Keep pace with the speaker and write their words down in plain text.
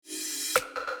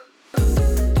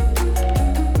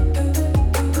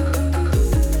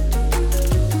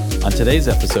On today's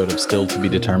episode of Still to be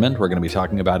Determined, we're going to be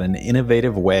talking about an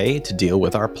innovative way to deal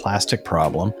with our plastic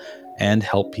problem and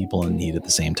help people in need at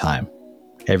the same time.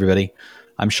 Hey, everybody.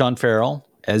 I'm Sean Farrell.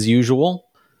 As usual,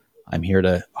 I'm here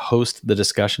to host the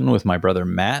discussion with my brother,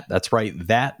 Matt. That's right,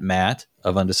 that Matt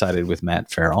of Undecided with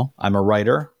Matt Farrell. I'm a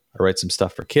writer. I write some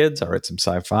stuff for kids. I write some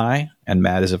sci-fi. And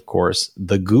Matt is, of course,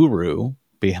 the guru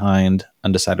behind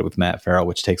Undecided with Matt Farrell,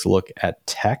 which takes a look at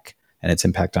tech and its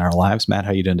impact on our lives. Matt,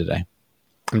 how are you doing today?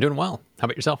 I'm doing well. How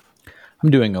about yourself? I'm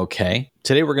doing okay.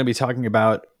 Today, we're going to be talking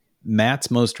about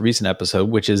Matt's most recent episode,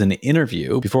 which is an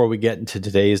interview. Before we get into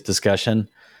today's discussion,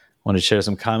 I want to share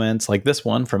some comments like this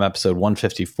one from episode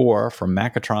 154 from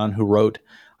Macatron, who wrote,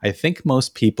 I think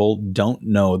most people don't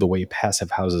know the way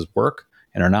passive houses work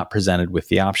and are not presented with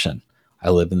the option.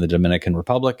 I live in the Dominican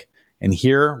Republic, and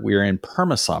here we are in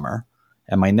perma-summer,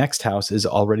 and my next house is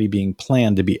already being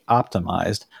planned to be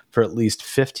optimized for at least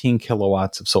 15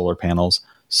 kilowatts of solar panels,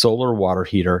 solar water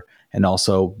heater, and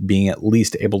also being at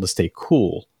least able to stay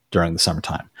cool during the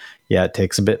summertime. Yeah, it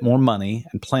takes a bit more money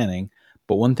and planning,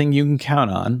 but one thing you can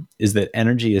count on is that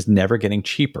energy is never getting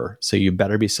cheaper, so you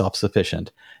better be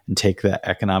self-sufficient and take that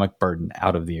economic burden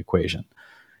out of the equation.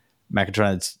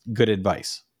 Macatron, it's good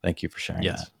advice. Thank you for sharing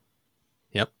that.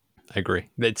 Yep, I agree.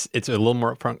 It's a little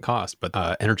more upfront cost, but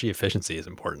energy efficiency is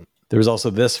important. There was also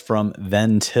this from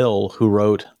Then Till, who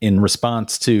wrote in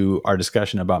response to our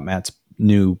discussion about Matt's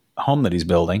new home that he's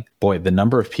building. Boy, the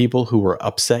number of people who were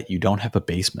upset you don't have a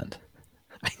basement.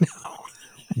 I know.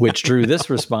 Which drew this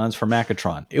response from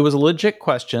Macatron. It was a legit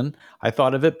question. I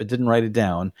thought of it, but didn't write it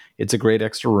down. It's a great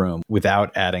extra room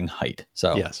without adding height.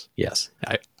 So yes.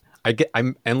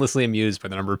 I'm endlessly amused by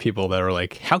the number of people that are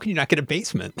like, how can you not get a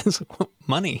basement? It's like, well,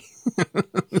 money.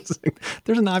 It's like,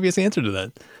 there's an obvious answer to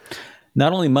that.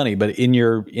 Not only money, but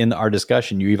in our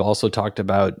discussion, you've also talked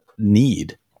about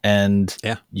need. And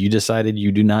you decided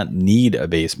you do not need a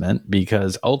basement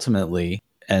because ultimately,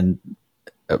 and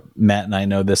Matt and I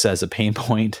know this as a pain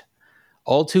point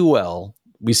all too well,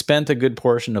 we spent a good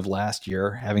portion of last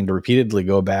year having to repeatedly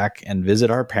go back and visit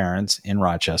our parents in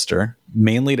Rochester,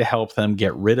 mainly to help them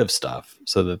get rid of stuff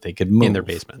so that they could move. In their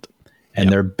basement.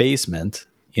 And their basement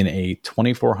in a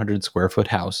 2,400 square foot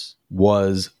house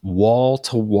was wall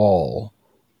to wall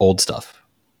old stuff.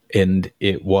 And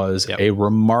it was a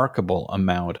remarkable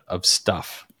amount of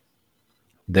stuff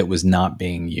that was not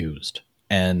being used.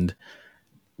 And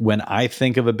when I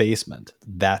think of a basement,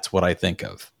 that's what I think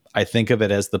of. I think of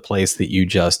it as the place that you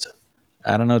just,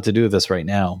 I don't know what to do with this right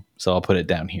now, so I'll put it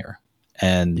down here.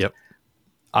 And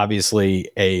obviously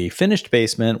a finished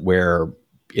basement where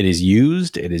it is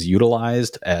used, it is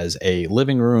utilized as a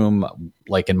living room,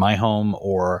 like in my home,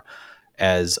 or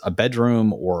as a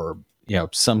bedroom, or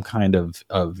some kind of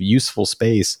useful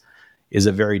space, is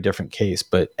a very different case.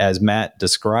 But as Matt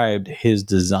described his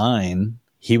design,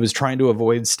 he was trying to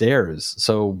avoid stairs.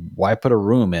 So why put a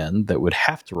room in that would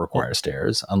have to require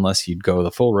stairs unless you'd go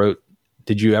the full route?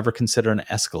 Did you ever consider an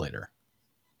escalator?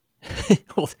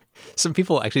 Well, some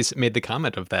people actually made the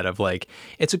comment of that, of like,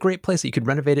 it's a great place that you could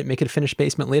renovate it, make it a finished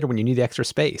basement later when you need the extra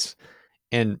space.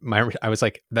 And I was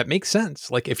like, that makes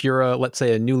sense. Like if you're let's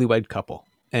say a newlywed couple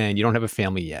and you don't have a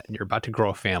family yet and you're about to grow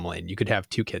a family and you could have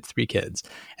 2 kids, 3 kids,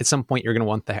 at some point you're going to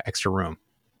want the extra room.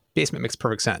 Basement makes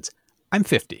perfect sense. I'm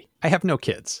 50. I have no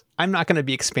kids. I'm not going to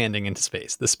be expanding into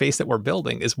space. The space that we're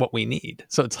building is what we need.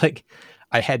 So it's like,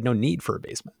 I had no need for a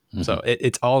basement. Mm-hmm. So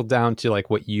it's all down to like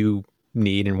what you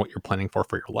need and what you're planning for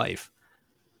your life.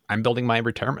 I'm building my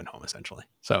retirement home essentially.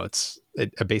 So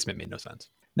a basement made no sense.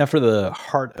 Now for the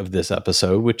heart of this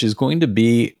episode, which is going to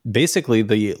be basically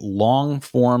the long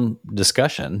form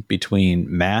discussion between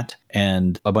Matt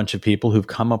and a bunch of people who've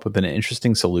come up with an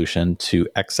interesting solution to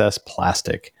excess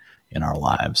plastic in our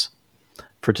lives.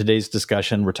 For today's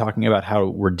discussion, we're talking about how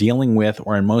we're dealing with,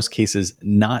 or in most cases,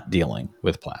 not dealing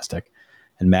with plastic.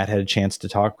 And Matt had a chance to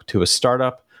talk to a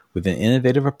startup with an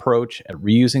innovative approach at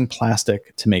reusing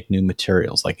plastic to make new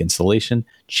materials like insulation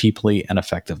cheaply and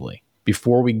effectively.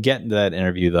 Before we get into that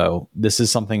interview, though, this is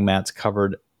something Matt's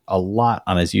covered a lot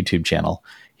on his YouTube channel.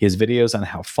 He has videos on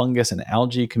how fungus and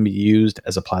algae can be used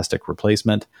as a plastic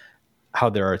replacement, how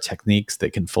there are techniques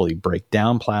that can fully break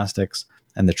down plastics,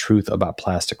 and the truth about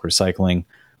plastic recycling,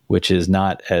 which is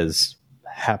not as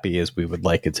happy as we would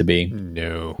like it to be.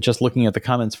 No. Just looking at the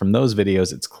comments from those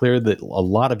videos, it's clear that a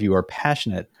lot of you are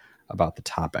passionate about the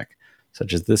topic,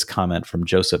 such as this comment from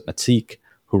Joseph Matsik,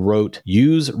 who wrote,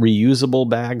 use reusable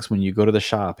bags when you go to the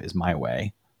shop is my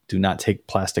way. Do not take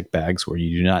plastic bags where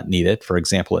you do not need it, for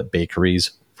example, at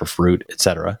bakeries, for fruit,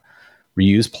 etc.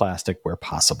 Reuse plastic where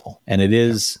possible. And it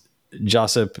is,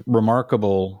 Joseph,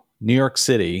 remarkable. New York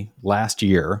City last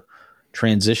year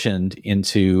transitioned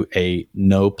into a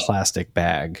no plastic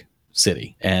bag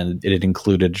city, and it had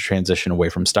included a transition away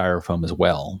from styrofoam as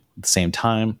well at the same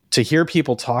time. To hear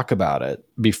people talk about it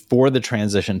before the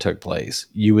transition took place,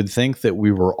 you would think that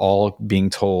we were all being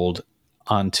told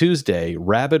on Tuesday,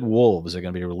 rabid wolves are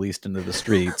going to be released into the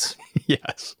streets.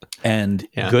 Yes. And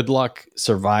good luck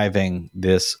surviving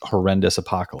this horrendous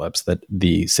apocalypse that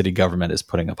the city government is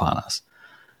putting upon us.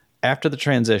 After the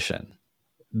transition,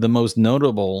 the most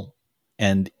notable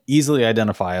and easily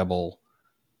identifiable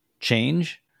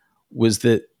change was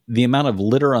that the amount of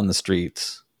litter on the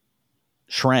streets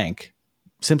shrank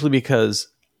simply because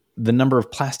the number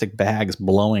of plastic bags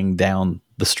blowing down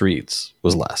the streets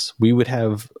was less. We would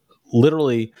have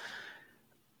literally,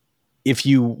 if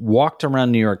you walked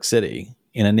around New York City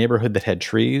in a neighborhood that had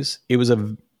trees, it was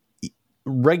a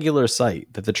regular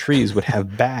sight that the trees would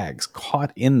have bags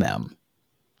caught in them.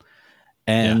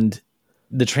 And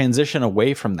the transition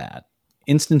away from that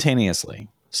instantaneously,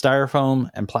 styrofoam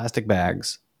and plastic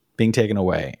bags being taken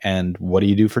away. And what do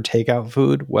you do for takeout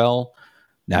food? Well,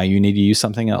 now you need to use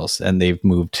something else. And they've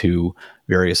moved to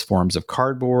various forms of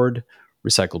cardboard,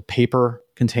 recycled paper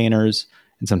containers,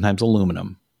 and sometimes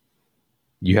aluminum.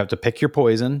 You have to pick your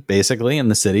poison, basically. And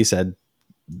the city said,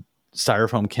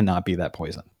 styrofoam cannot be that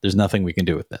poison. There's nothing we can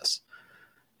do with this.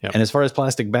 Yep. And as far as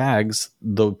plastic bags,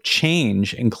 the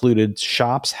change included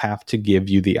shops have to give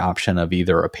you the option of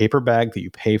either a paper bag that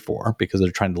you pay for because they're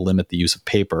trying to limit the use of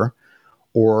paper,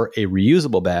 or a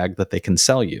reusable bag that they can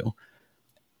sell you.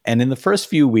 And in the first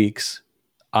few weeks,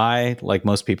 I, like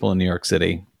most people in New York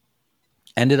City,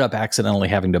 ended up accidentally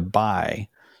having to buy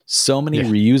so many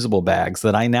reusable bags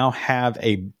that I now have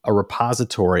a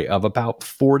repository of about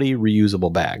 40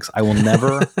 reusable bags. I will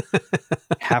never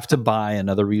have to buy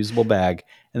another reusable bag.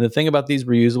 And the thing about these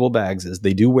reusable bags is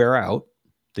they do wear out.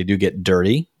 They do get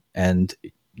dirty, and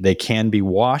they can be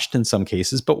washed in some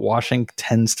cases, but washing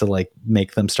tends to like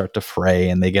make them start to fray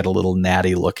and they get a little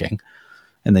natty looking.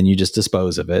 And then you just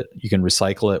dispose of it. You can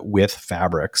recycle it with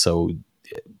fabric. So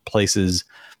places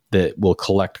that will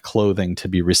collect clothing to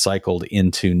be recycled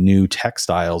into new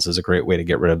textiles is a great way to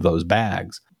get rid of those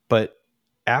bags. But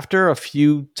after a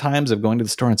few times of going to the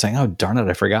store and saying, oh, darn it,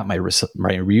 I forgot my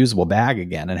reusable bag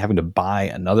again, and having to buy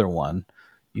another one,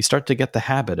 you start to get the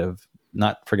habit of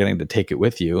not forgetting to take it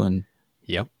with you. And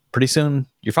pretty soon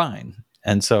you're fine.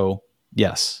 And so,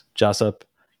 yes, Jessup,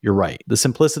 you're right. The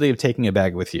simplicity of taking a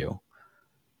bag with you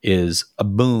is a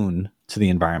boon to the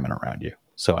environment around you.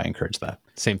 So I encourage that.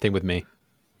 Same thing with me.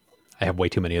 I have way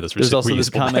too many of those. There's also this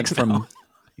comment from,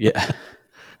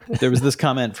 there was this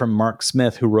comment from Mark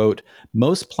Smith who wrote,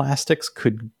 most plastics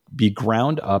could be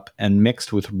ground up and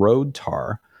mixed with road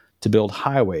tar to build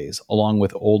highways along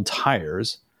with old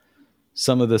tires.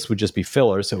 Some of this would just be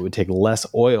filler, so it would take less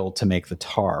oil to make the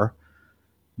tar.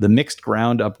 The mixed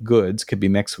ground up goods could be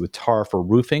mixed with tar for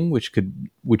roofing, which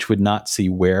would not see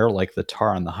wear like the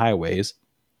tar on the highways.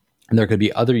 And there could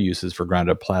be other uses for ground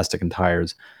up plastic and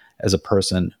tires if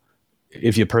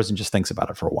a person just thinks about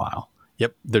it for a while.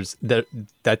 Yep,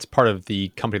 that's part of the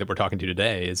company that we're talking to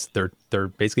today. Is they're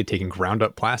basically taking ground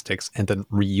up plastics and then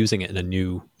reusing it in a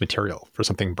new material for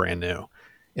something brand new.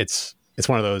 It's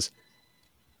one of those,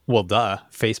 well,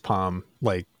 facepalm.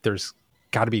 Like, there's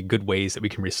got to be good ways that we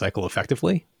can recycle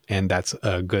effectively, and that's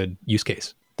a good use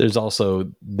case. There's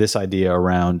also this idea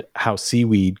around how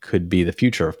seaweed could be the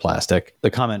future of plastic.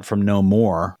 The comment from No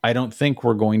More, I don't think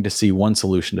we're going to see one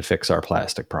solution to fix our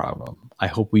plastic problem. I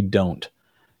hope we don't.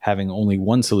 Having only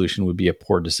one solution would be a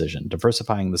poor decision.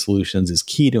 Diversifying the solutions is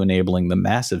key to enabling the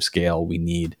massive scale we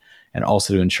need, and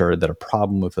also to ensure that a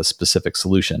problem with a specific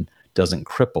solution doesn't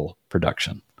cripple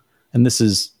production. And this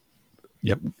is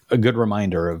a good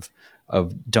reminder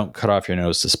of don't cut off your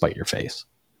nose to spite your face.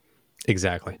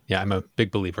 Exactly. Yeah, I'm a big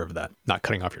believer of that. Not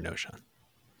cutting off your nose, Sean.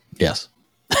 Yes.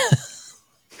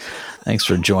 Thanks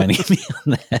for joining me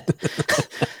on that.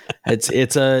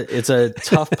 It's a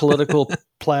tough political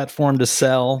platform to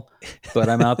sell, but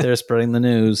I'm out there spreading the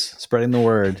news, spreading the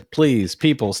word. Please,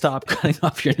 people, stop cutting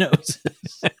off your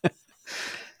noses.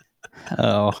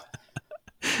 Oh,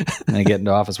 I'm going to get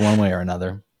into office one way or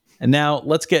another. And now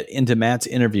let's get into Matt's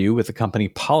interview with the company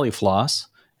Polyfloss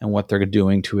and what they're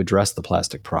doing to address the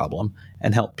plastic problem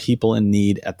and help people in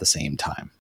need at the same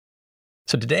time.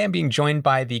 So today I'm being joined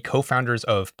by the co-founders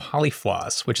of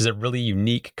Polyfloss, which is a really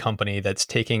unique company that's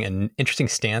taking an interesting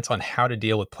stance on how to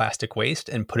deal with plastic waste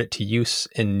and put it to use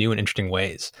in new and interesting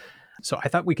ways. So I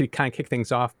thought we could kind of kick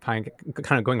things off, kind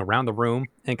of going around the room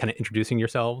and kind of introducing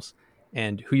yourselves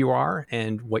and who you are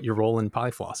and what your role in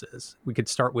Polyfloss is.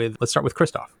 Let's start with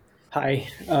Christoph. Hi,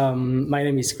 my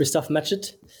name is Christoph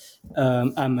Matchett.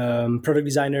 I'm a product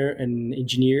designer and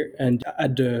engineer, and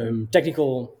at the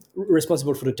technical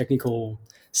responsible for the technical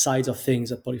sides of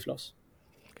things at Polyfloss.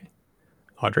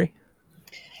 Audrey?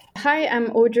 Hi, I'm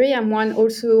Audrey. I'm one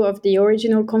also of the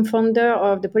original co-founder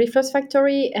of the Polyfloss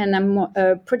Factory, and I'm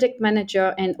a project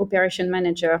manager and operation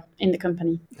manager in the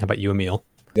company. How about you, Emil?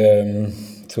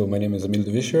 So my name is Emil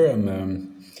de Vischer.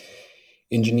 I'm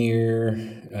engineer,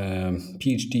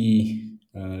 PhD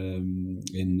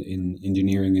in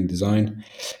engineering and design,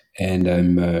 and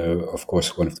I'm of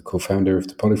course one of the co-founder of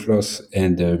the Polyfloss,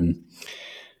 and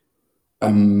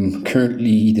I'm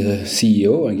currently the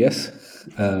CEO, I guess.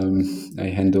 I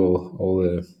handle all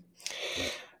the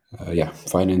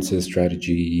finances,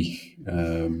 strategy,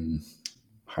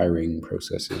 hiring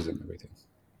processes, and everything.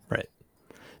 Right.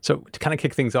 So to kind of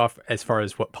kick things off, as far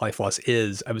as what Polyfloss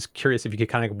is, I was curious if you could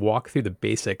kind of walk through the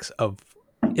basics of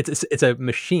it's a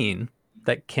machine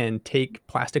that can take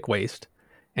plastic waste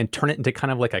and turn it into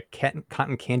kind of like a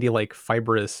cotton candy like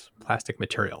fibrous plastic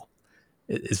material.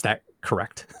 Is that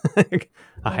correct? A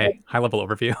high level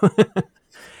overview.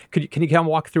 Can you kind of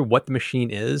walk through what the machine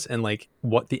is and like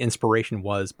what the inspiration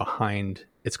was behind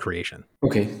its creation?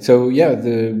 Okay, so yeah,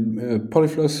 the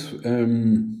Polyfloss.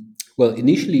 Well,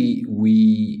 initially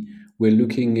we were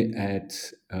looking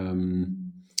at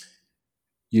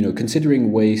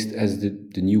considering waste as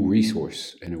the new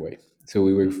resource in a way. So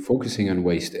we were focusing on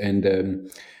waste, and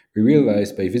we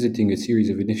realized by visiting a series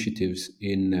of initiatives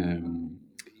in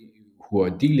who are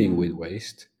dealing with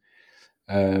waste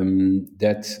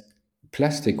that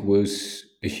plastic was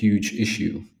a huge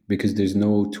issue because there's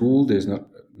no tool, there's not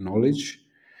knowledge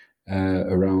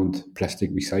around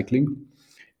plastic recycling,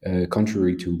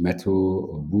 contrary to metal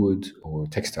or wood or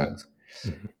textiles.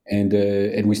 Mm-hmm.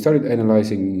 And we started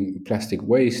analyzing plastic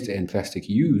waste and plastic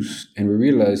use, and we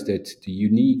realized that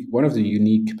one of the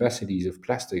unique capacities of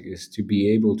plastic is to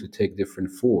be able to take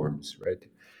different forms. Right,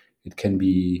 it can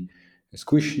be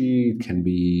squishy, it can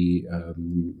be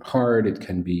hard, it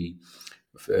can be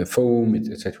foam,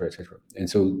 etc., etc. And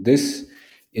so this,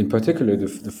 in particular, the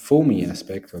foamy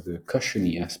aspect or the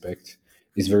cushiony aspect,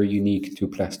 is very unique to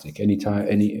plastic.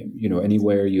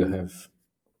 Anywhere you have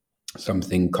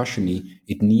something cushiony,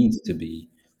 it needs to be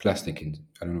plastic in,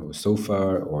 I don't know, a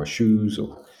sofa or shoes.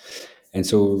 And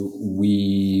so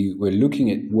we were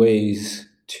looking at ways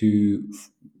to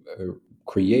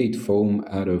create foam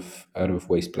out of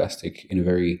waste plastic in a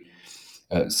very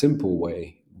simple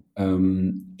way.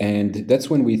 And that's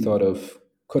when we thought of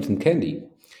cotton candy,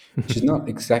 which is not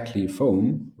exactly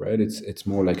foam, right? It's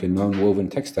more like a non-woven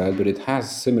textile, but it has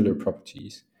similar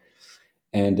properties.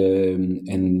 And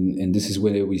this is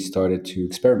where we started to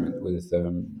experiment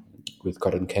with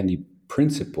cotton candy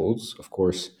principles. Of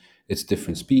course, it's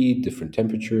different speed, different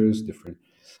temperatures,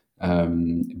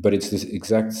 but it's this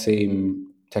exact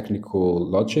same technical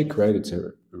logic, right? It's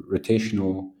a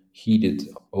rotational heated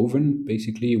oven,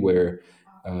 basically, where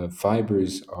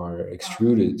fibers are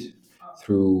extruded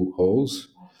through holes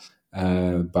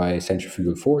by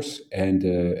centrifugal force and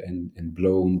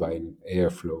blown by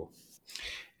airflow.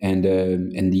 And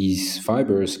these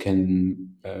fibers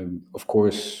can, of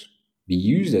course, be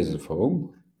used as a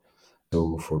foam.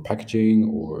 So for packaging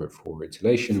or for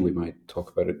insulation, we might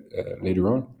talk about it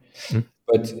later on. Mm.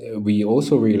 But we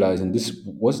also realized, and this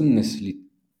wasn't necessarily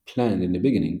planned in the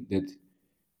beginning, that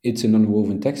it's a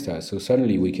non-woven textile. So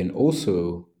suddenly we can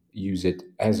also use it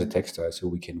as a textile. So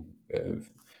we can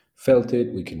felt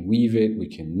it, we can weave it, we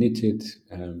can knit it.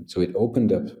 So it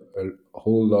opened up a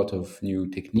whole lot of new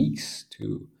techniques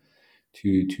to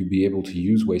be able to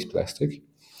use waste plastic.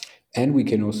 And we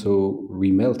can also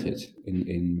remelt it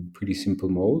in pretty simple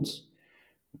molds.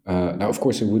 Now, of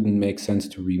course, it wouldn't make sense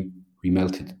to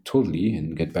remelt it totally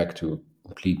and get back to a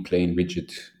complete, plain,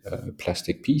 rigid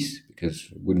plastic piece because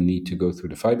it wouldn't need to go through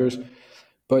the fibers.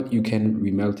 But you can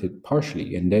remelt it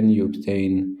partially, and then you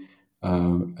obtain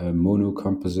a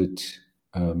monocomposite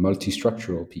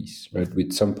multi-structural piece, right,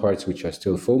 with some parts which are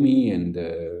still foamy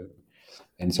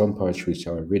and some parts which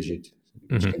are rigid,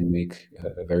 which Mm-hmm. can make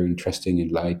very interesting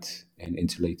and light and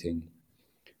insulating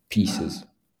pieces.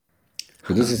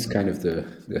 So this is kind of the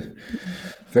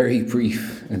very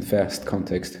brief and fast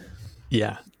context.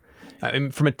 Yeah. I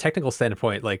mean, from a technical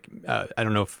standpoint, like I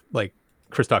don't know if like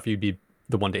Christoph, you'd be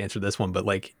the one to answer this one, but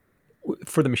like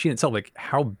for the machine itself, like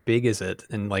how big is it,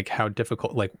 and like how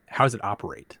difficult, like how does it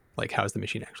operate? Like how does the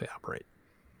machine actually operate?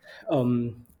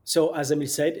 So as Emil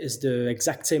said, it's the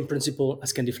exact same principle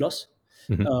as candy floss.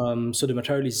 Mm-hmm. So the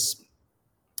material is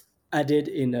added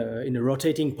in a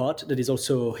rotating pot that is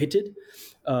also heated,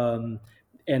 and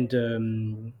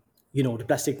the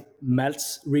plastic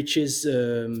melts, reaches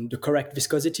the correct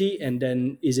viscosity, and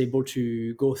then is able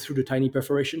to go through the tiny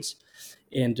perforations,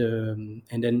 and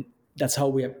then that's how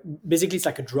we have, basically it's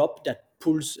like a drop that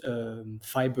pulls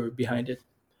fiber behind it.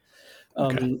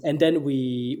 And then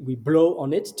we blow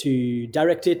on it to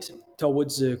direct it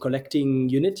towards the collecting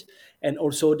unit, and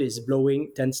also this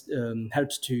blowing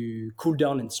helps to cool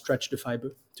down and stretch the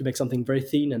fiber to make something very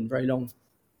thin and very long.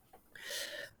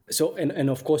 So and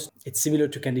of course it's similar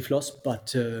to candy floss,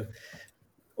 but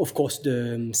of course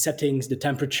the settings, the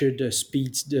temperature, the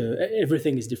speeds,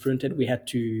 everything is different, and we had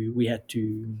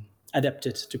to adapt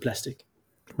it to plastic.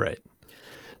 Right.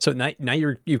 So now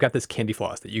you've got this candy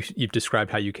floss that you've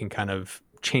described how you can kind of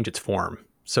change its form.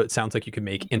 So it sounds like you can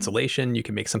make insulation, you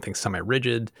can make something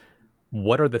semi-rigid.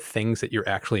 What are the things that you're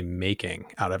actually making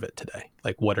out of it today?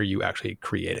 Like, what are you actually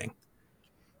creating?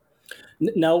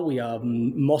 Now we are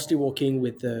mostly working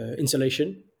with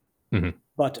insulation,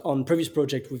 but on previous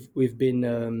project we've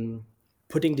been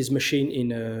putting this machine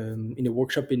in a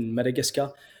workshop in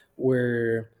Madagascar,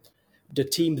 where the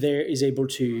team there is able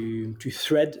to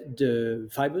thread the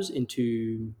fibers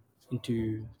into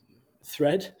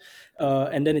thread,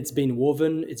 and then it's been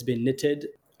woven, it's been knitted.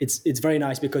 It's very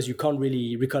nice because you can't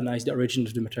really recognize the origin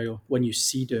of the material when you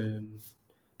see the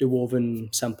woven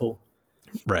sample.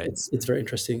 Right. It's very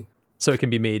interesting. So it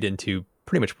can be made into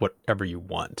pretty much whatever you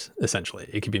want, essentially.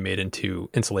 It can be made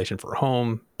into insulation for a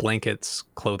home, blankets,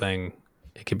 clothing.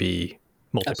 It could be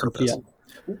multi-purpose. Absolutely,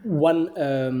 yeah.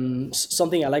 One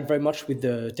something I like very much with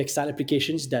the textile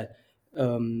applications, that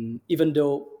even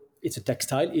though it's a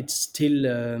textile, it's still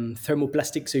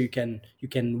thermoplastic, so you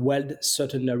can weld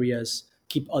certain areas,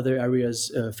 keep other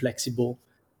areas flexible,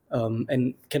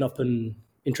 and can open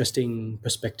interesting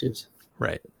perspectives.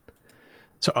 Right.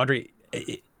 So Audrey,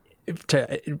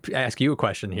 to ask you a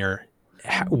question here,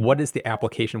 what is the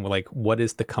application like? What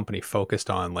is the company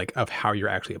focused on, like, of how you're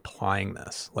actually applying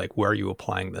this? Like, where are you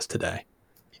applying this today?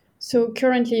 So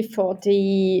currently for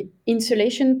the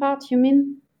insulation part, you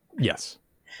mean? Yes.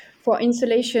 For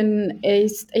insulation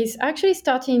is actually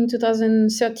starting in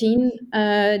 2013.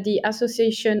 The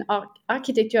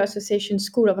Architecture Association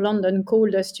School of London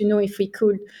called us to know if we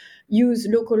could use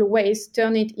local waste,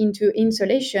 turn it into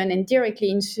insulation, and directly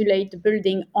insulate the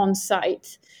building on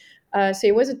site. So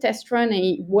it was a test run, and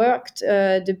it worked.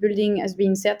 The building has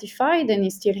been certified and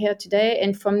is still here today.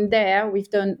 And from there, we've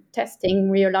done testing,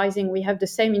 realizing we have the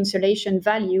same insulation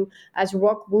value as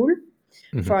rock wool,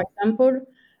 for example.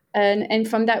 And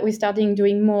from that, we're starting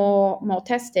doing more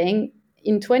testing.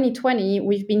 In 2020,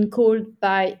 we've been called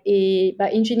by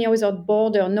Engineers Without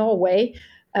Border Norway,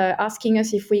 asking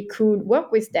us if we could work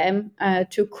with them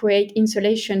to create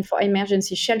insulation for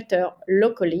emergency shelter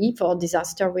locally for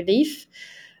disaster relief,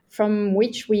 from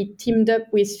which we teamed up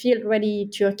with Field Ready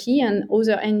Turkey and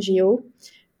other NGO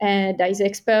that is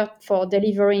expert for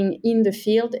delivering in the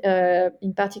field,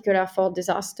 in particular for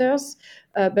disasters,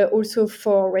 but also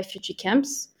for refugee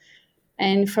camps.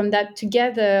 And from that,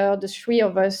 together, the three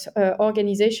of us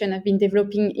organization have been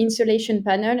developing insulation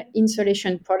panel,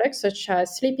 insulation products such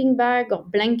as sleeping bag or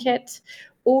blanket,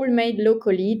 all made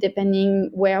locally,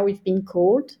 depending where we've been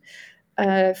called.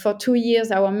 For 2 years,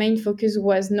 our main focus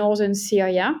was northern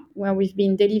Syria, where we've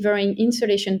been delivering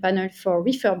insulation panel for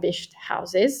refurbished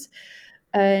houses.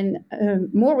 And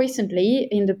more recently,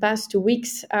 in the past 2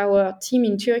 weeks, our team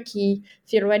in Turkey,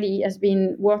 Feel Ready, has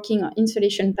been working on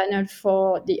insulation panel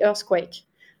for the earthquake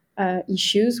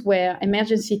issues, where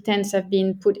emergency tents have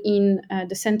been put in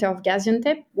the center of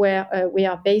Gaziantep, where we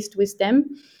are based with them.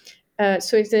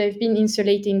 So they've been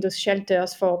insulating those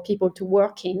shelters for people to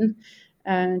work in,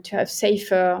 to have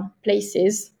safer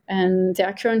places. And they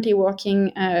are currently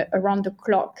working around the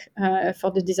clock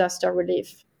for the disaster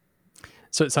relief.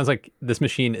 So it sounds like this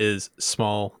machine is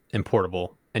small and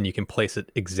portable, and you can place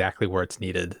it exactly where it's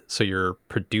needed. So you're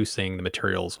producing the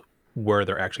materials where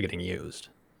they're actually getting used.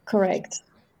 Correct.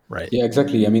 Right. Yeah,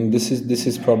 exactly. I mean, this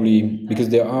is probably because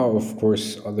there are, of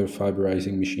course, other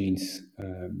fiberizing machines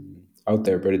out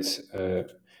there, but it's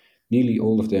nearly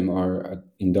all of them are at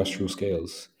industrial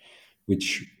scales,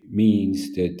 which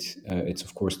means that it's,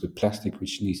 of course, the plastic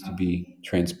which needs to be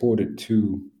transported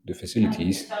to the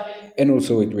facilities, and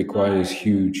also it requires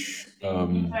huge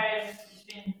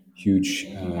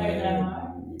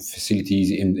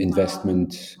facilities,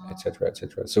 investment, etc.,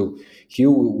 etc. So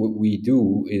here, what we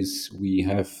do is we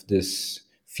have this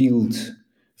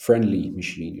field-friendly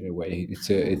machine in a way.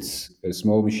 It's a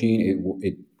small machine.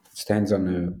 It stands on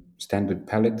a standard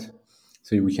pallet,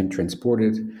 so we can transport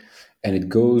it, and it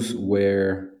goes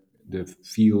where the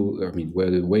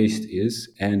where the waste is,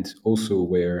 and also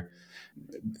where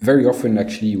very often,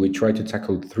 actually, we try to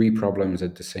tackle three problems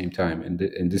at the same time, and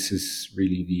this is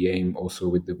really the aim also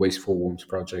with the Waste for Warmth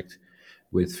project,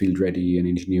 with Field Ready and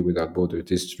Engineer Without Borders.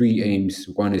 There's three aims.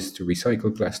 One is to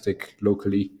recycle plastic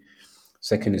locally.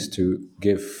 Second is to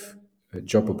give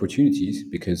job opportunities,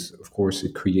 because of course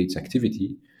it creates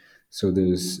activity. So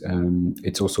there's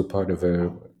it's also part of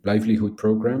a livelihood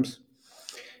programs.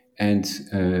 And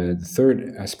the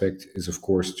third aspect is, of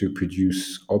course, to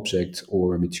produce objects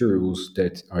or materials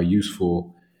that are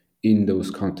useful in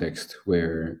those contexts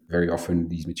where very often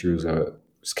these materials are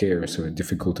scarce or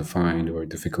difficult to find or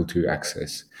difficult to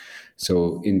access.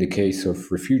 So, in the case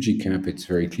of refugee camp, it's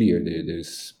very clear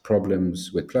there's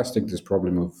problems with plastic, there's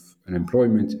problem of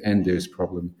unemployment, and there's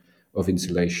problem of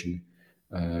insulation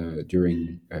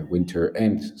during winter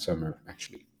and summer,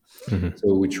 actually. Mm-hmm.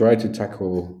 So we try to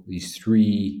tackle these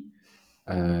three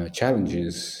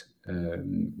challenges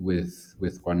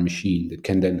with one machine that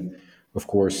can then, of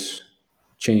course,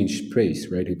 change place.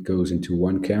 Right, it goes into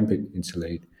one camp, it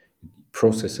insulate,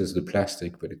 processes the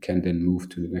plastic, but it can then move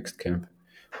to the next camp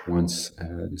once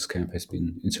this camp has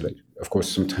been insulated. Of course,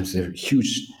 sometimes they're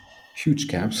huge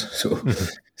camps, so Mm-hmm.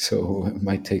 so it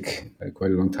might take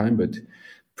quite a long time. But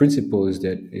principle is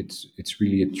that it's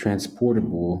really a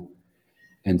transportable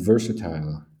and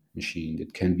versatile machine.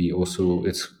 It can be also,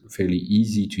 it's fairly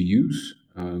easy to use.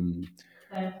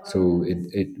 So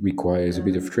it requires a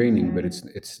bit of training, but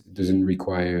it doesn't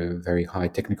require very high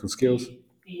technical skills.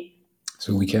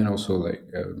 So we can also like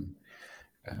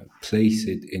place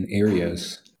it in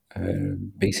areas.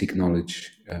 Basic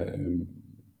knowledge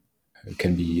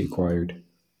can be acquired.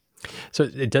 So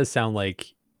it does sound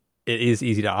like it is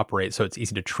easy to operate, so it's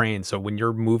easy to train. So when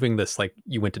you're moving this, like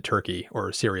you went to Turkey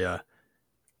or Syria,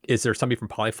 is there somebody from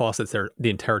Polyfloss that's there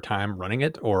the entire time running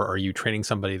it, or are you training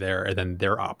somebody there and then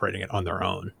they're operating it on their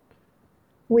own?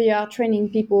 We are training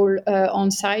people on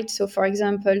site. So, for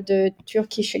example, the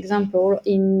Turkish example,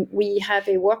 we have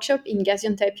a workshop in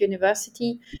Gaziantep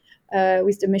University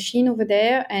with the machine over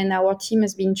there, and our team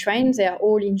has been trained. They are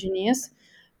all engineers.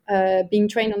 Being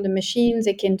trained on the machines,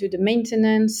 they can do the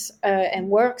maintenance and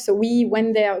work. So we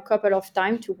went there a couple of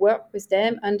times to work with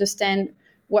them, understand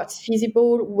what's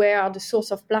feasible, where are the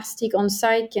source of plastic on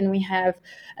site, can we have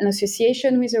an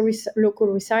association with a local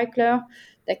recycler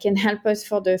that can help us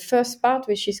for the first part,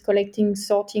 which is collecting,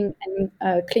 sorting,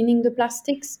 and cleaning the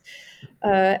plastics.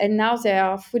 And now they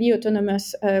are fully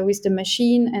autonomous with the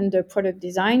machine and the product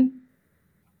design.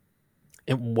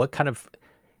 And what kind of,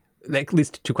 like, at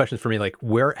least two questions for me, like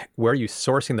where are you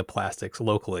sourcing the plastics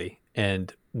locally,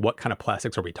 and what kind of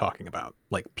plastics are we talking about?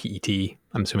 Like PET,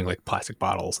 I'm assuming like plastic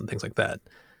bottles and things like that.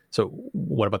 So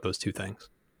what about those two things?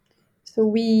 So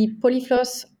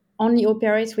Polyfloss only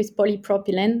operates with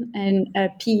polypropylene and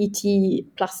PET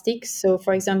plastics. So,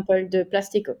 for example, the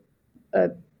plastic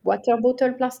water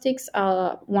bottle plastics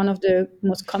are one of the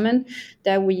most common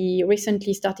that we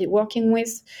recently started working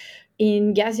with.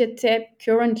 In Gaziantep,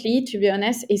 currently, to be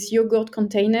honest, is yogurt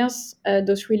containers,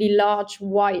 those really large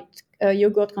white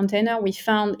yogurt container. We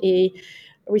found a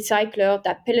recycler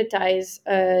that pelletize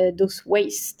those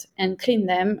waste and clean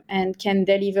them and can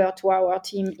deliver to our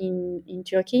team in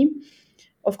Turkey.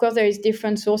 Of course, there is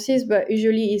different sources, but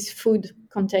usually it's food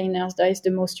containers that is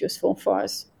the most useful for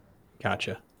us.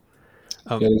 Gotcha.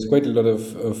 Yeah, there's quite a lot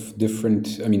of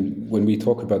different. I mean, when we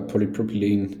talk about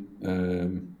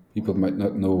polypropylene, people might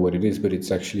not know what it is, but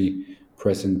it's actually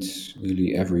present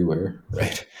really everywhere,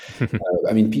 right?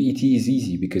 I mean, PET is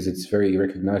easy because it's very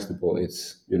recognizable.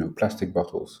 It's plastic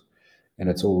bottles, and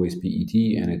it's always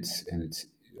PET, and it's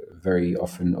very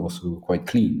often also quite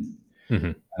clean.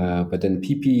 Mhm. But then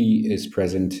PP is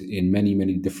present in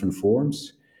many different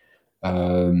forms,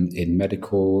 in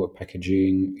medical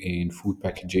packaging, in food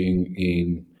packaging,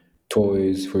 in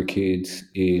toys for kids,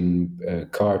 in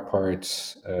car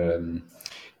parts,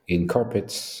 in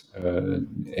carpets,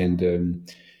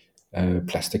 and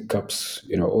plastic cups.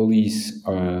 All these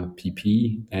are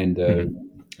PP,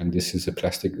 and this is a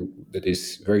plastic that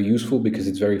is very useful because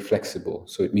it's very flexible.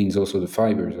 So it means also the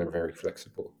fibers are very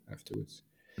flexible afterwards.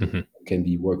 Mhm. It can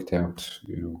be worked out,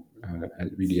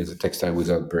 really as a textile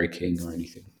without breaking or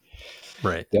anything.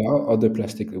 Right. There are other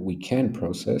plastic that we can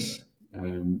process,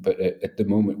 but at the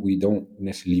moment we don't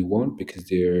necessarily want because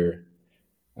they're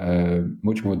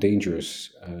much more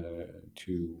dangerous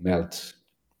to melt.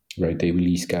 Right, they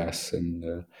release gas, and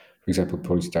for example,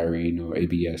 polystyrene or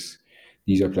ABS.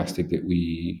 These are plastic that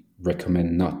we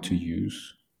recommend not to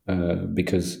use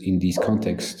because in these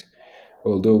contexts,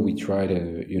 although we try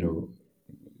to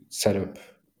set up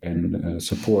and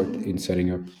support in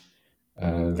setting up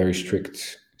very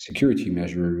strict security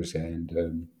measures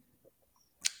and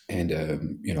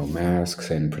masks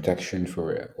and protection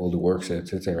for all the workers,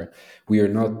 etc. We are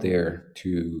not there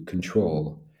to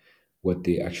control what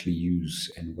they actually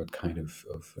use and what kind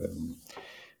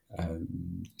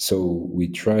so we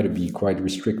try to be quite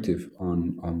restrictive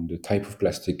on the type of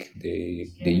plastic they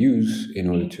use in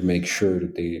order to make sure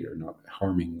that they are not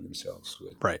harming themselves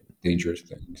with Right. dangerous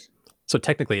things. So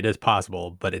technically it is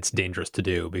possible, but it's dangerous to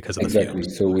do because of the Exactly.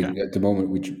 fumes. So Okay. at the moment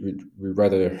we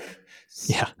rather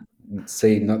Yeah.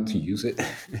 say not to use it,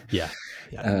 Yeah.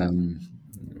 Yeah.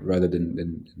 rather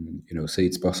than say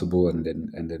it's possible and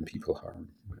then people harm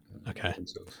Okay.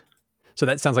 themselves. So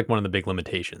that sounds like one of the big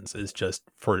limitations is just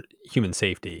for human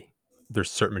safety. There's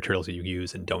certain materials that you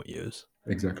use and don't use.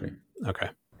 Exactly. Okay.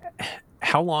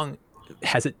 How long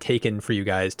has it taken for you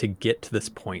guys to get to this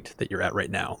point that you're at right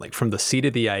now? Like from the seed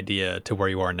of the idea to where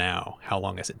you are now, how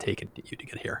long has it taken you to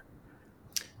get here?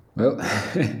 Well,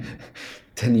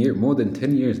 10 years, more than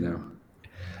 10 years now.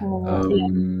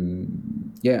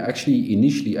 Yeah, actually,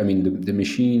 initially, I mean, the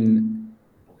machine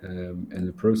and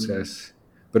the process,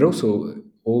 but also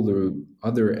all the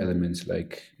other elements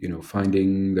like,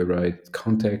 finding the right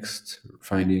context,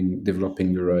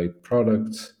 developing the right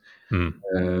products,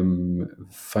 Mm,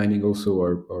 finding also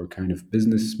our kind of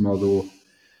business model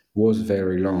was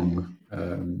very long.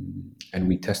 And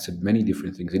we tested many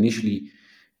different things. Initially,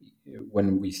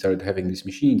 when we started having these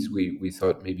machines, we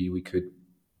thought maybe we could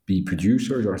be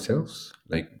producers ourselves,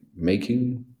 like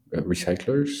making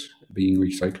recyclers, being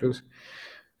recyclers.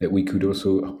 That we could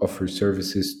also offer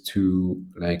services to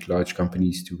like large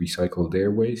companies to recycle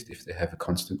their waste if they have a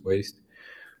constant waste.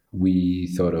 We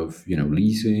thought of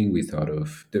leasing. We thought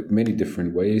of many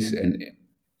different ways, and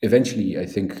eventually, I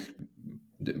think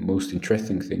the most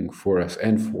interesting thing for us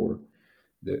and for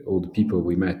all the people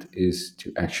we met is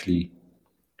to actually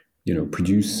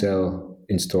produce, sell,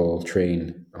 install,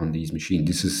 train on these machines.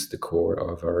 This is the core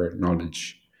of our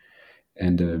knowledge,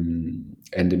 and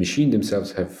the machine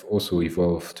themselves have also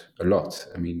evolved a lot.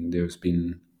 I mean, there's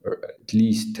been at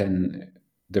least 10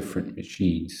 different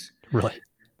machines really?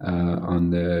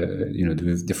 on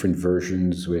with different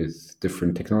versions, with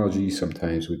different technologies,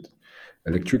 sometimes with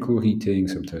electrical heating,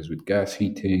 sometimes with gas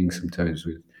heating, sometimes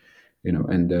with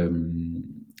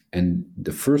and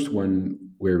the first one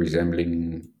were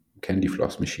resembling candy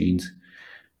floss machines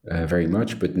very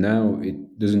much, but now it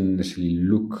doesn't necessarily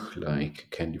look like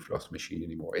a candy floss machine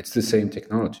anymore. It's the same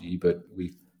technology, but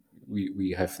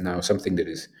we have now something that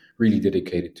is really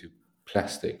dedicated to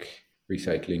plastic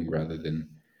recycling rather than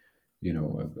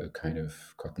a kind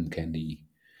of cotton candy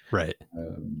Right.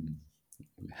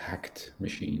 hacked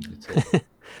machine, let's say.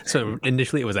 So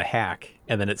initially it was a hack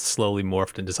and then it slowly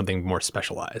morphed into something more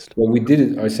specialized. Well, we did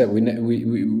it ourselves.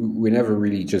 We never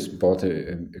really just bought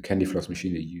a candy floss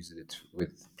machine and used it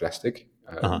with plastic,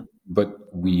 Uh-huh. but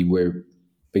we were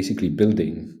basically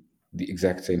building the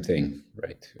exact same thing,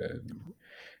 right?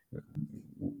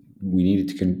 We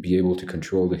needed to be able to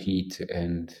control the heat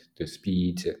and the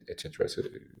speed, etc.,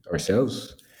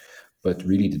 ourselves, but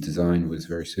really the design was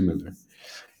very similar.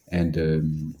 And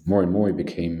more and more it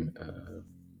became a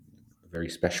very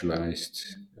specialized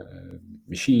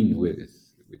machine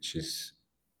which is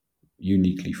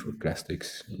uniquely for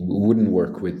plastics. Wouldn't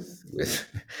work with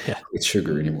Yeah. with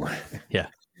sugar anymore. Yeah.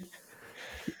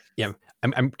 Yeah.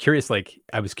 I'm curious, like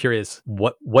I was curious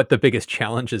what the biggest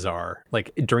challenges are.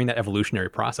 Like during that evolutionary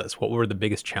process, what were the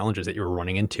biggest challenges that you were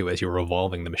running into as you were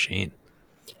evolving the machine?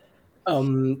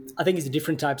 I think it's the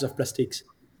different types of plastics.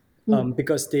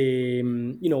 Because they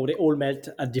all melt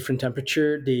at different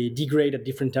temperature, they degrade at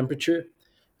different temperature.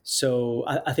 So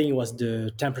I think it was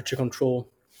the temperature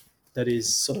control that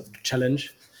is sort of the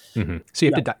challenge. So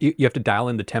you have Yeah. to you have to dial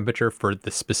in the temperature for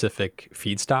the specific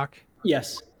feedstock.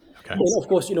 Yes. Okay. And of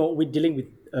course, we're dealing with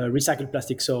recycled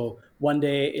plastic. So one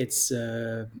day it's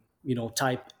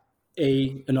type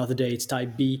A, another day it's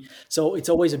type B. So it's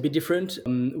always a bit different.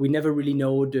 We never really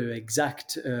know the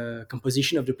exact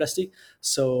composition of the plastic.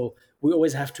 So we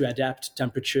always have to adapt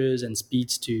temperatures and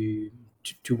speeds to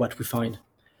what we find.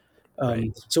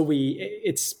 Right. So we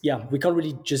can't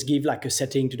really just give like a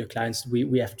setting to the clients.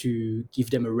 We have to give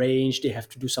them a range. They have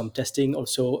to do some testing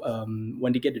also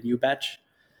when they get the new batch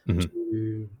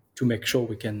Mhm. to make sure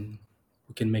we can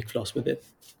make floss with it.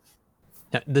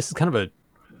 Now, this is kind of a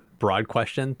broad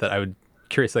question that I would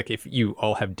curious, like if you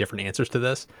all have different answers to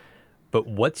this. But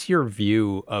what's your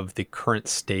view of the current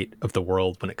state of the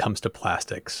world when it comes to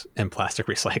plastics and plastic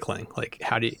recycling? Like,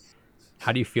 how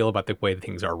do you feel about the way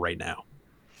things are right now?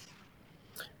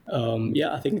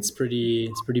 Yeah, I think it's pretty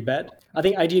bad. I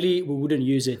think ideally we wouldn't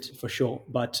use it for sure,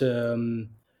 but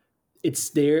it's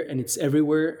there and it's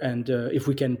everywhere. And if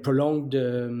we can prolong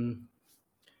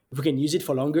if we can use it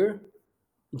for longer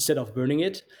instead of burning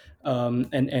it,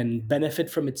 and benefit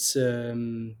from its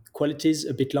qualities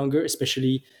a bit longer,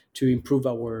 especially to improve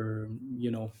our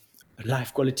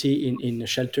life quality in a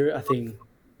shelter, I think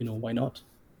why not?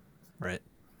 Right.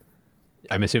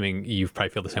 I'm assuming you probably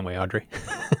feel the same way, Audrey.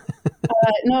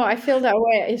 No, I feel that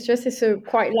way. It's a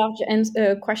quite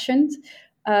large question.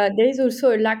 There is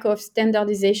also a lack of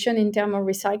standardization in terms of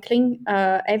recycling.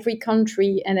 Every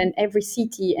country and then every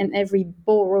city and every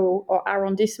borough or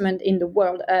arrondissement in the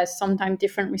world has sometimes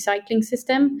different recycling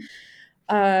system,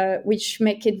 which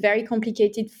make it very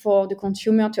complicated for the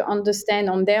consumer to understand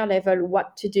on their level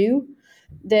what to do.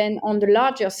 Then on the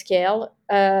larger scale,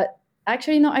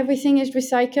 actually not everything is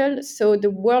recycled, so the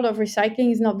world of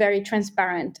recycling is not very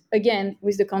transparent. Again,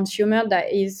 with the consumer,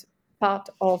 that is part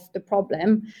of the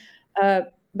problem.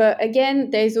 But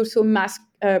again, there is also mass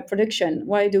production.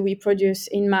 Why do we produce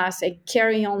in mass and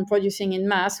carry on producing in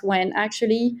mass when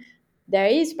actually there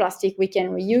is plastic we can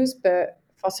reuse, but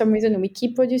for some reason we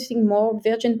keep producing more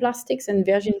virgin plastics and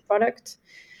virgin products?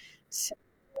 So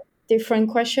different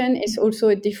question is also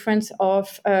a difference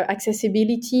of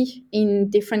accessibility in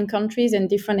different countries and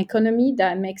different economy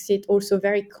that makes it also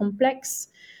very complex.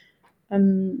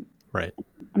 Right.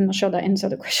 I'm not sure that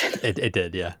answered the question. It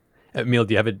did, yeah. Emil,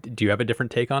 do you have a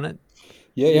different take on it?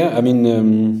 Yeah. I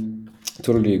mean,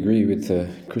 totally agree with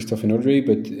Christophe and Audrey,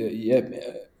 but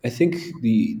I think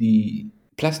the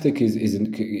plastic is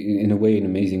in a way an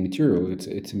amazing material.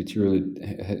 It's a material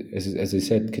that, as I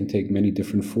said, can take many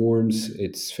different forms.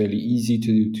 It's fairly easy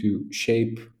to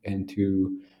shape and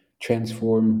to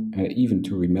transform, even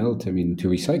to remelt. I mean, to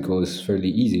recycle is fairly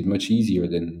easy, much easier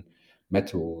than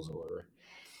metals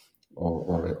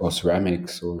or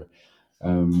ceramics or.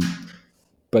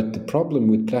 But the problem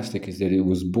with plastic is that it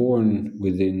was born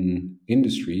within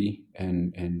industry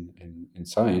and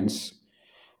science,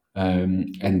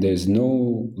 and there's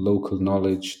no local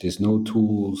knowledge, there's no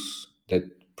tools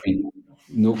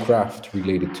no craft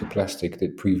related to plastic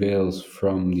that prevails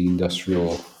from the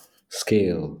industrial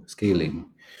scaling.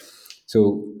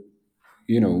 So,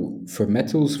 for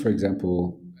metals, for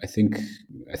example, I think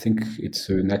it's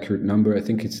an accurate number. I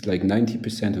think it's like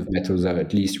 90% of metals are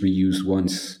at least reused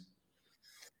once.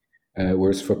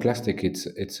 Whereas for plastic,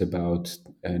 it's about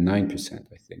 9%,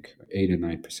 I think, 8 or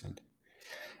 9%.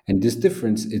 And this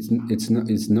difference,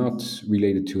 it's not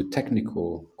related to a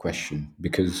technical question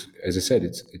because, as I said,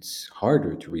 it's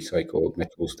harder to recycle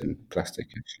metals than plastic.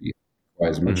 Actually, it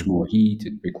requires much more heat.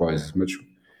 It requires much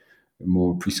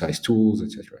more precise tools,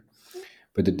 etc.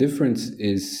 But the difference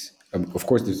is, of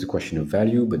course, there's the question of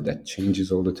value, but that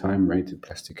changes all the time, right? The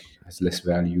plastic has less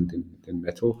value than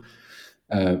metal.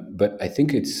 But I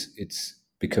think it's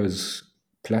because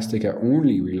plastic are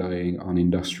only relying on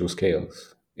industrial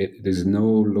scales. There's no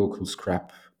local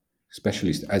scrap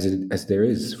specialist as there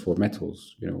is for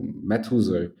metals.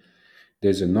 Metals are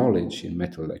there's a knowledge in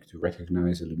metal, like to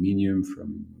recognize aluminium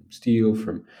from steel.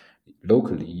 From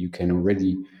locally, you can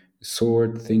already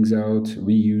sort things out,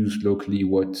 reuse locally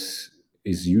what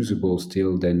is usable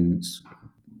still, then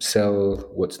sell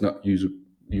what's not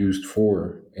used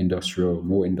for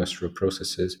more industrial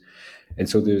processes. And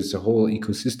so there's a whole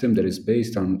ecosystem that is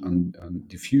based on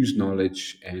diffused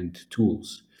knowledge and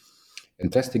tools.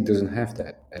 And plastic doesn't have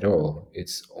that at all.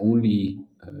 It's only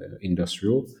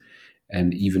industrial,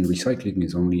 and even recycling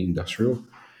is only industrial,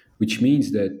 which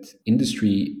means that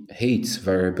industry hates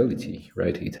variability,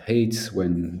 right? It hates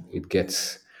when it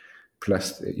gets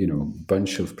plastic,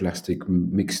 bunch of plastic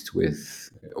mixed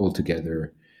with all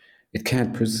together. It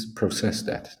can't process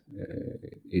that.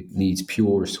 It needs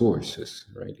pure sources,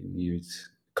 right? It needs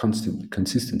constant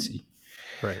consistency.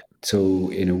 Right.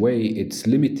 So in a way, it's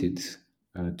limited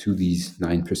to these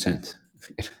 9%.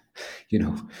 In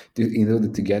order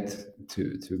to get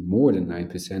to more than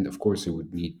 9%, of course,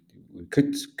 we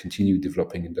could continue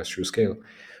developing industrial scale,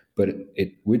 but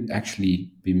it would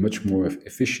actually be much more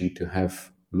efficient to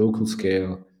have local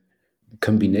scale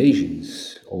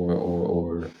combinations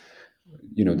or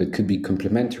that could be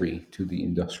complementary to the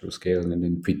industrial scale and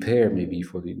then prepare maybe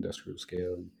for the industrial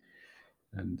scale.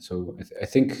 And so I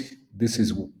think this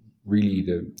is really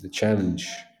the challenge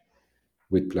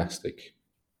with plastic.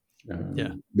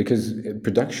 Because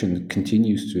production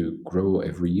continues to grow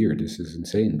every year. This is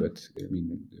insane, but I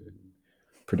mean, the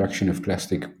production of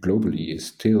plastic globally is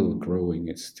still growing.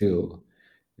 It's still,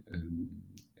 and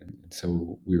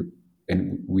so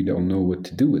we don't know what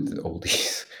to do with all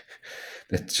these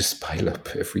that just pile up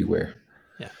everywhere.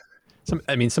 Yeah. Some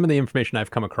of the information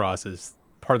I've come across is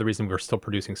part of the reason we're still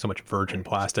producing so much virgin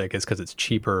plastic is because it's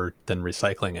cheaper than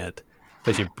recycling it.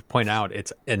 As you point out,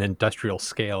 it's an industrial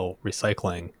scale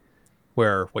recycling,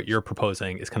 where what you're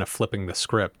proposing is kind of flipping the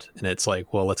script, and it's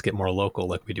like, well, let's get more local,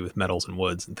 like we do with metals and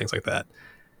woods and things like that.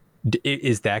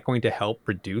 Is that going to help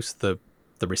reduce the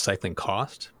recycling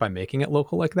cost by making it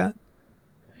local like that?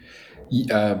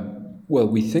 Well,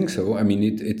 we think so. I mean,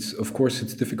 it's of course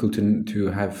it's difficult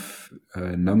to have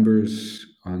numbers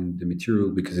on the material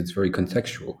because it's very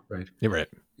contextual, right? You're right.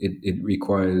 It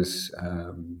requires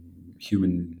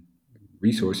human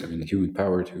resource. I mean, human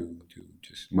power to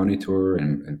just monitor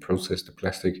and process the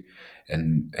plastic,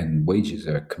 and wages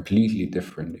are completely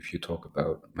different if you talk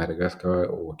about Madagascar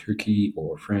or Turkey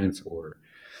or France or.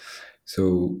 So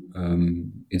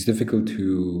it's difficult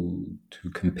to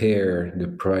compare the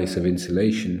price of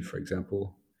insulation, for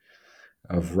example,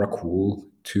 of rock wool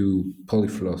to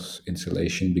polyfloss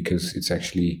insulation because it's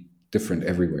actually different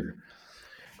everywhere.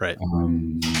 Right.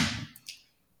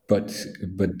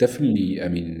 But definitely, I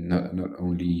mean, not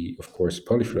only, of course,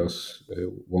 polyfloss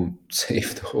won't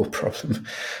save the whole problem,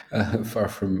 far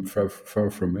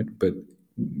from it.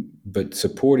 But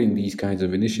supporting these kinds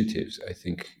of initiatives, I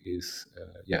think, is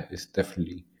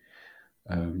definitely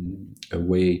a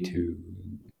way to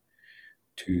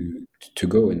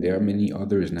go. And there are many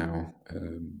others now,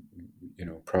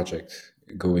 projects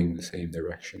going the same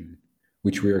direction,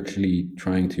 which we're actually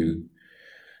trying to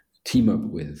team up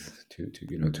with to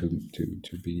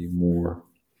be more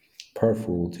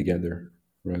powerful together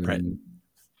rather Right. than.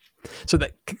 So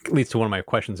that leads to one of my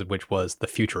questions, which was the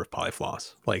future of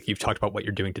Polyfloss. Like, you've talked about what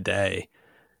you're doing today,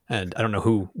 and I don't know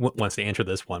who wants to answer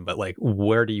this one, but like,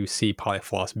 where do you see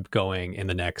Polyfloss going in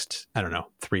the next, I don't know,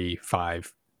 3,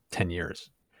 5, 10 years?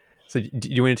 So do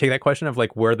you want to take that question of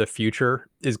like where the future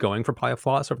is going for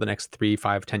Polyfloss over the next 3,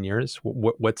 5, 10 years?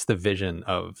 What's the vision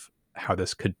of how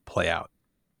this could play out?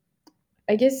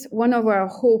 I guess one of our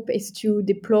hope is to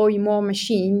deploy more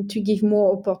machine to give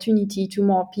more opportunity to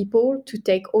more people to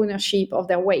take ownership of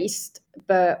their waste,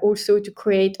 but also to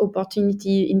create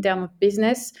opportunity in terms of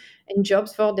business and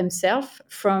jobs for themselves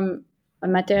from a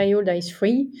material that is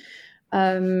free.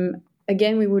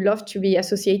 Again, we would love to be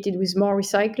associated with more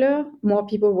recycler, more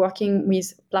people working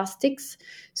with plastics,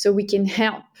 so we can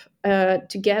help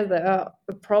together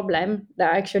a problem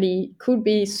that actually could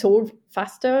be solved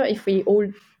faster if we all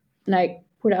like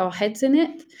put our heads in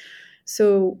it.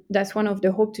 So that's one of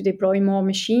the hope, to deploy more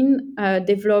machine,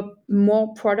 develop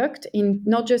more product, in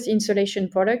not just insulation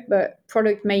product, but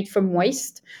product made from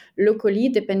waste locally,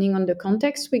 depending on the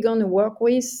context we're going to work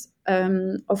with.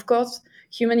 Of course,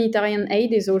 humanitarian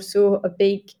aid is also a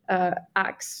big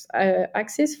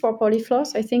axis for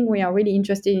Polyfloss. I think we are really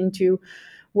interested into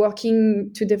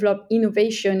working to develop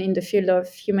innovation in the field of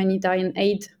humanitarian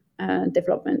aid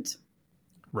development.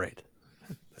 Right.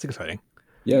 That's exciting.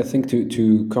 Yeah, I think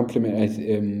to complement,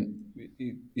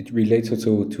 it relates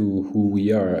also to who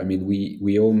we are. I mean,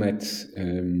 we all met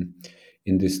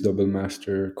in this double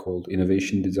master called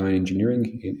Innovation Design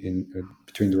Engineering in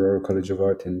between the Royal College of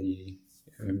Art and the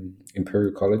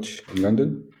Imperial College in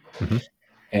London. Mm-hmm.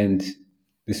 And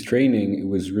this training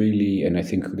was really, and I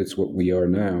think that's what we are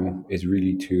now, is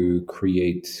really to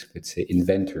create, let's say,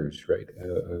 inventors, right?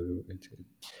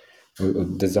 Or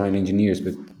design engineers,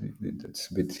 but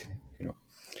that's a bit,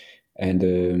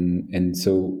 and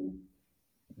so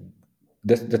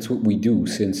that's what we do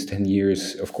since 10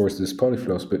 years. Of course, this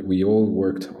Polyfloss, but we all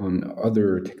worked on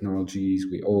other technologies.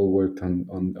 We all worked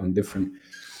on different,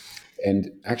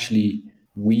 and actually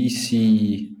we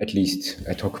see, at least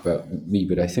I talk about me,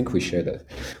 but I think we share that.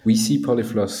 We see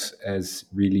Polyfloss as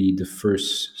really the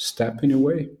first step in a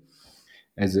way,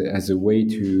 as a way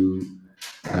to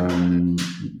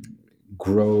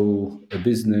grow a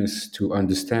business, to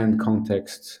understand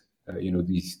context,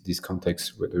 these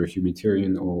contexts, whether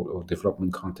humanitarian or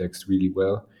development context, really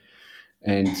well,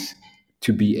 and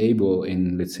to be able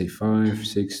in, let's say, 5,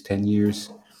 6, 10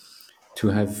 years to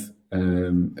have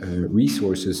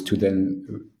resources to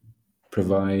then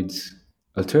provide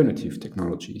alternative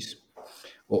technologies,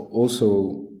 or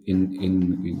also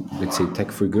in let's say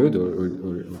tech for good,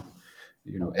 or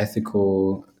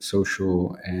ethical,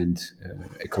 social, and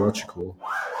ecological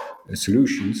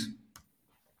solutions,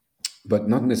 but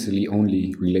not necessarily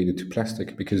only related to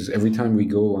plastic. Because every time we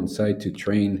go on site to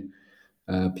train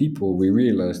people, we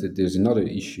realize that there's another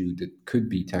issue that could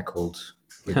be tackled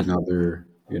with another,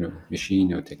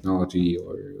 machine or technology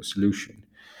or solution.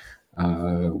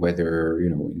 Whether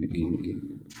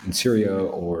in Syria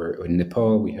or in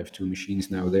Nepal, we have 2 machines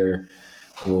now there,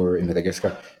 or in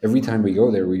Madagascar. Every time we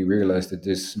go there, we realize that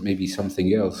there's maybe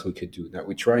something else we could do. Now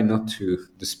we try not to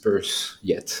disperse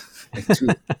yet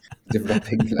into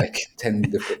developing like 10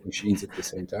 different machines at the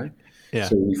same time. Yeah.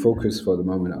 So we focus for the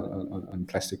moment on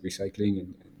plastic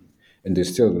recycling And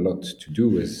there's still a lot to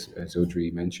do, as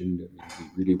Audrey mentioned. I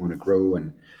mean, we really want to grow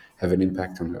and have an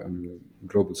impact on a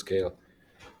global scale.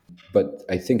 But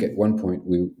I think at one point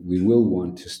we will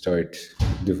want to start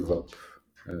develop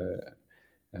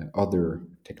other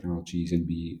technologies and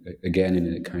be again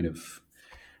in a kind of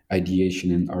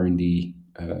ideation and R&D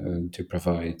to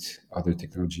provide other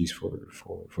technologies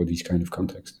for these kind of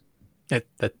contexts.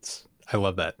 I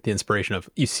love that. The inspiration of,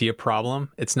 you see a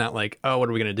problem. It's not like, oh, what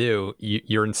are we going to do?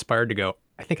 You're inspired to go,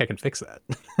 I think I can fix that.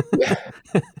 Yeah.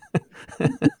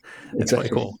 It's Exactly.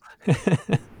 quite cool.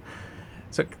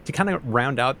 So to kind of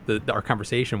round out our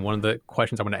conversation, one of the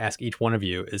questions I want to ask each one of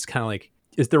you is kind of like,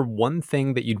 is there one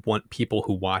thing that you'd want people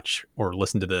who watch or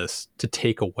listen to this to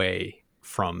take away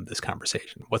from this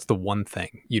conversation? What's the one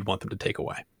thing you'd want them to take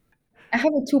away? I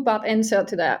have a two-part answer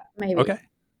to that, maybe. Okay.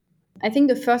 I think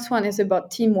the first one is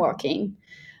about team working.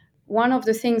 One of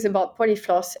the things about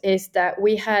Polyfloss is that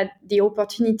we had the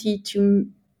opportunity to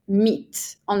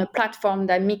meet on a platform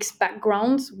that mixed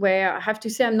backgrounds, where I have to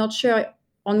say I'm not sure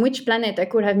on which planet I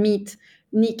could have met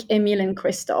Nick, Emil, and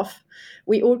Christophe.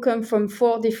 We all come from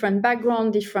 4 different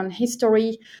backgrounds, different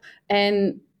history,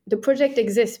 and the project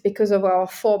exists because of our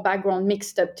 4 background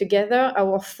mixed up together,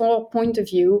 our 4 point of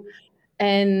view,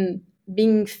 and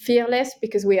being fearless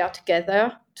because we are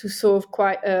together to solve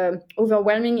quite an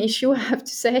overwhelming issue, I have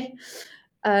to say.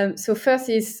 So first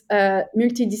is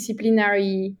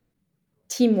multidisciplinary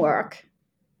teamwork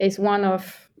is one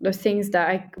of the things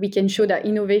that we can show that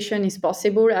innovation is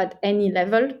possible at any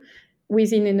level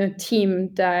within a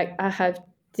team that have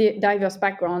diverse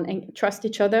background and trust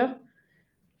each other.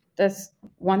 That's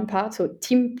one part, so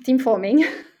team forming.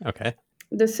 Okay.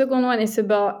 The second one is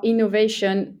about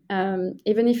innovation.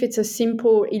 Even if it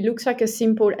looks like a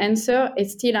simple answer,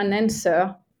 it's still an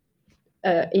answer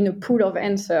in a pool of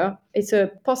answer. It's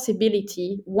a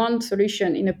possibility, one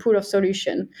solution in a pool of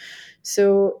solution.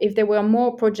 So if there were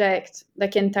more projects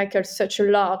that can tackle such a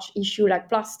large issue like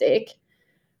plastic,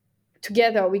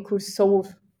 together we could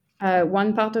solve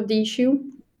one part of the issue.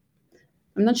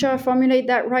 I'm not sure I formulate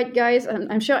that right, guys.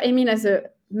 I'm sure Emil has a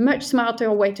much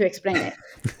smarter way to explain it.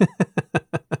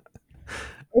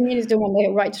 Emil is the one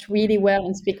that writes really well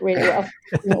and speaks really well.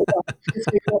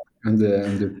 I'm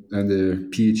the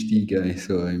PhD guy,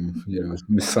 so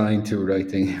I'm assigned to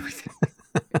writing everything.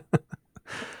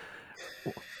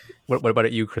 What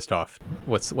about you, Christophe?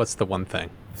 What's the one thing?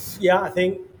 Yeah, I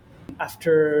think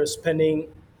after spending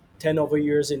 10 over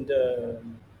years in the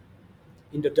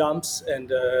dumps and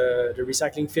the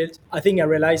recycling field, I think I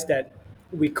realized that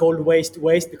we call waste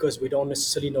because we don't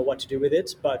necessarily know what to do with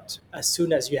it. But as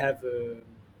soon as you have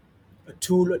a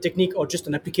tool, a technique, or just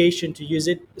an application to use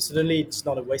it, suddenly it's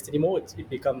not a waste anymore. It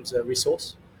becomes a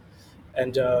resource.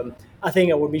 And I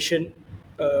think our mission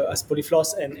as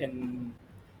Polyfloss, and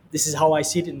this is how I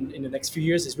see it in the next few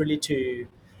years, is really to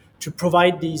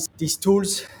provide these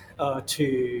tools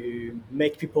to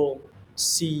make people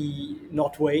see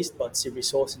not waste but see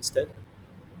resource instead.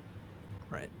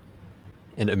 Right.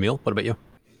 And Emil, what about you?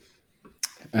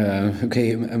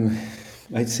 Okay,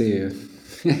 I'd say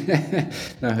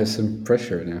now I have some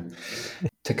pressure now.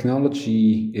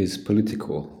 Technology is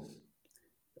political,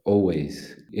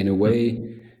 always. In a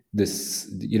way, the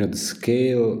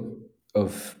scale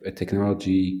of a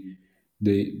technology,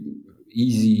 the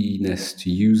easiness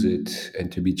to use it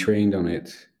and to be trained on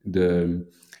it, the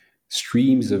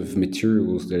streams of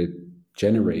materials that it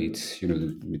generates,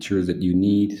 the materials that you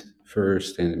need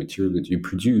first and the material that you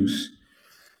produce,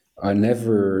 are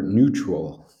never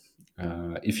neutral.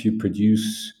 If you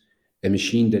produce a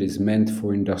machine that is meant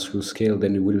for industrial scale,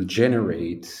 then it will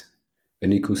generate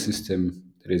an ecosystem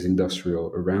that is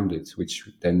industrial around it, which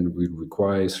then will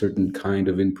require certain kind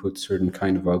of input, certain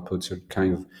kind of output, certain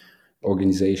kind of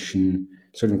organization,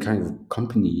 certain kind of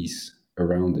companies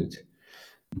around it.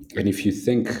 And if you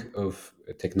think of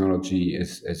technology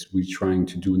as we're trying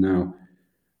to do now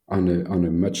on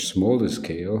a much smaller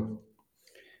scale,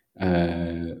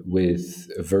 with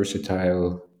a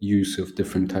versatile use of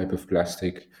different type of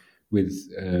plastic, with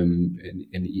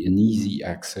an easy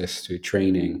access to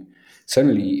training,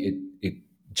 suddenly it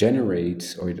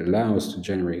generates, or it allows to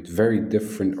generate, very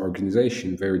different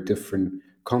organization, very different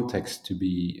context to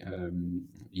be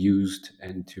used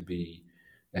and to be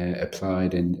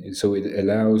applied. And so it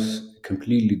allows a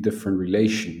completely different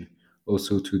relation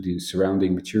also to the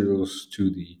surrounding materials, to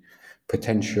the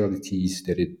potentialities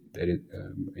that it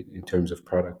in terms of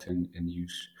product and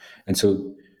use. And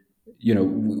so,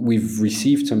 we've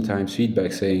received sometimes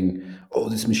feedback saying, "Oh,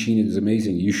 this machine is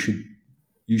amazing. You should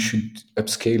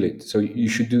upscale it. So you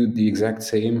should do the exact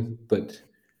same, but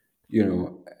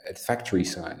at factory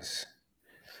size."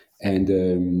 And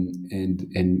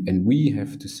we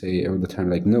have to say all the time,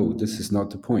 like, no, this is not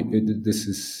the point.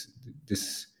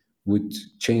 This would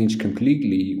change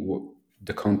completely what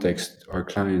the context, our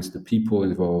clients, the people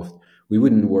involved. We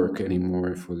wouldn't work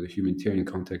anymore for the humanitarian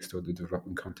context or the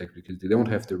development context because they don't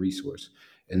have the resource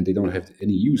and they don't have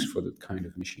any use for that kind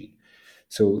of machine.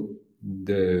 So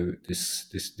the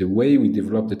way we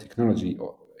develop the technology,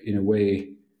 in a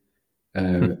way,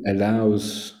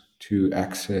 allows to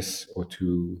access or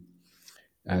to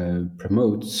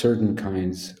promote certain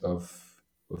kinds of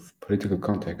political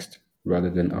context rather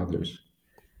than others.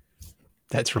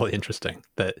 That's really interesting,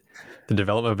 that the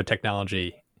development of a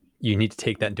technology, you need to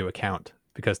take that into account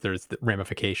because there's the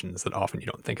ramifications that often you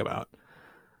don't think about.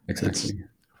 Exactly. It's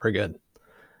very good.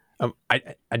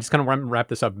 I just kind of want to wrap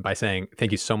this up by saying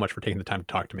thank you so much for taking the time to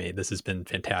talk to me. This has been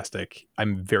fantastic.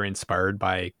 I'm very inspired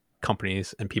by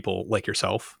companies and people like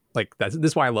yourself. Like this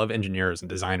is why I love engineers and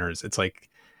designers. It's like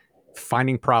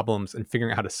finding problems and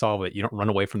figuring out how to solve it. You don't run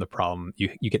away from the problem. You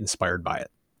get inspired by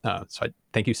it. So I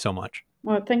thank you so much.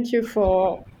 Well, thank you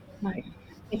for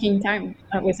taking time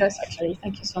with us, actually.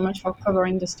 Thank you so much for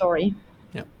covering the story.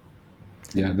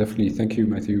 Yeah, definitely. Thank you,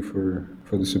 Matthew, for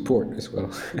the support as well.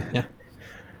 Yeah.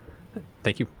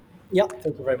 Thank you. Yeah,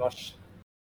 thank you very much.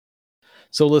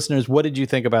 So listeners, what did you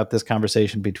think about this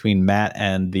conversation between Matt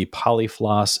and the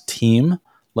Polyfloss team?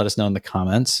 Let us know in the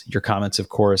comments. Your comments, of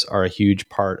course, are a huge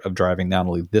part of driving not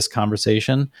only this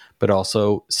conversation, but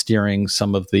also steering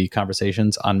some of the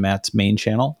conversations on Matt's main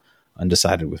channel,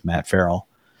 Undecided with Matt Farrell.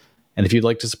 And if you'd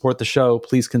like to support the show,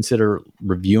 please consider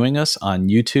reviewing us on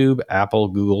YouTube, Apple,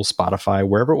 Google, Spotify,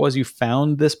 wherever it was you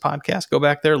found this podcast. Go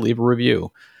back there, leave a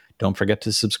review. Don't forget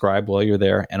to subscribe while you're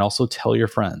there, and also tell your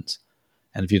friends.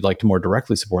 And if you'd like to more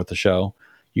directly support the show,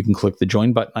 you can click the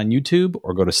join button on YouTube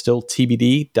or go to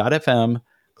stilltbd.fm,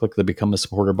 click the become a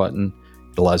supporter button.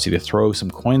 It allows you to throw some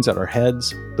coins at our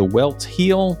heads. The welts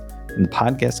heal and the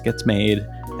podcast gets made,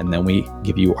 and then we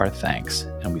give you our thanks.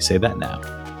 And we say that now.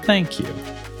 Thank you.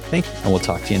 Thank you. And we'll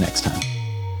talk to you next time.